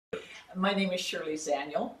My name is Shirley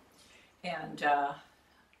Zaniel, and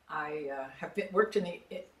I have worked in the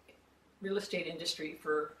real estate industry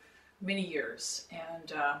for many years,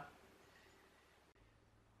 and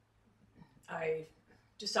I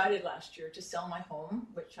decided last year to sell my home,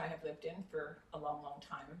 which I have lived in for a long, long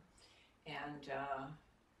time. And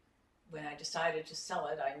when I decided to sell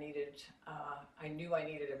it, I knew I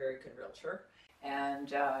needed a very good realtor. And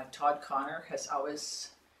Todd Connor has always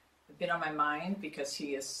been on my mind because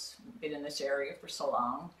he has been in this area for so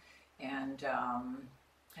long and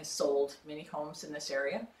has sold many homes in this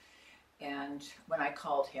area. And when I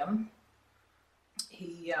called him,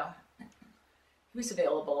 he was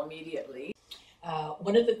available immediately.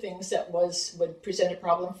 One of the things that would present a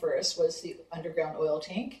problem for us was the underground oil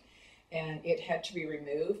tank, and it had to be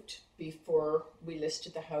removed before we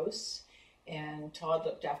listed the house. And Todd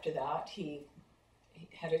looked after that. He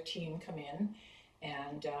had a team come in,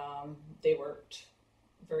 and they worked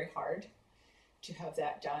very hard to have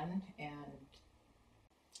that done. And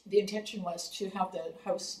the intention was to have the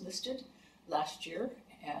house listed last year,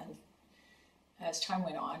 and as time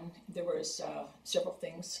went on, there was several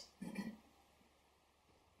things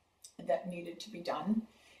that needed to be done,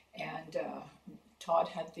 and Todd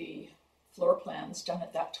had the floor plans done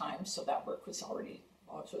at that time, so that work was already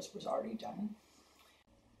done.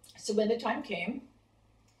 So when the time came,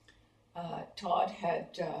 Todd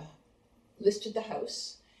had listed the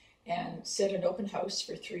house and set an open house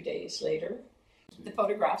for 3 days later. The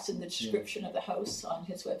photographs and the description of the house on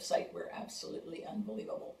his website were absolutely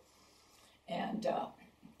unbelievable, and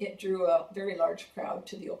it drew a very large crowd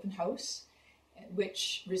to the open house,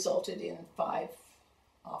 which resulted in 5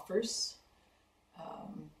 offers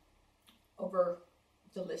over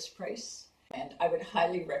the list price. And I would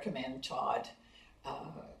highly recommend Todd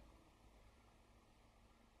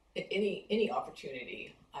at any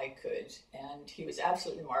opportunity I could. And he was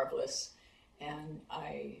absolutely marvelous, and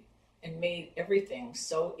made everything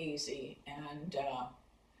so easy, and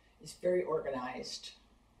is very organized.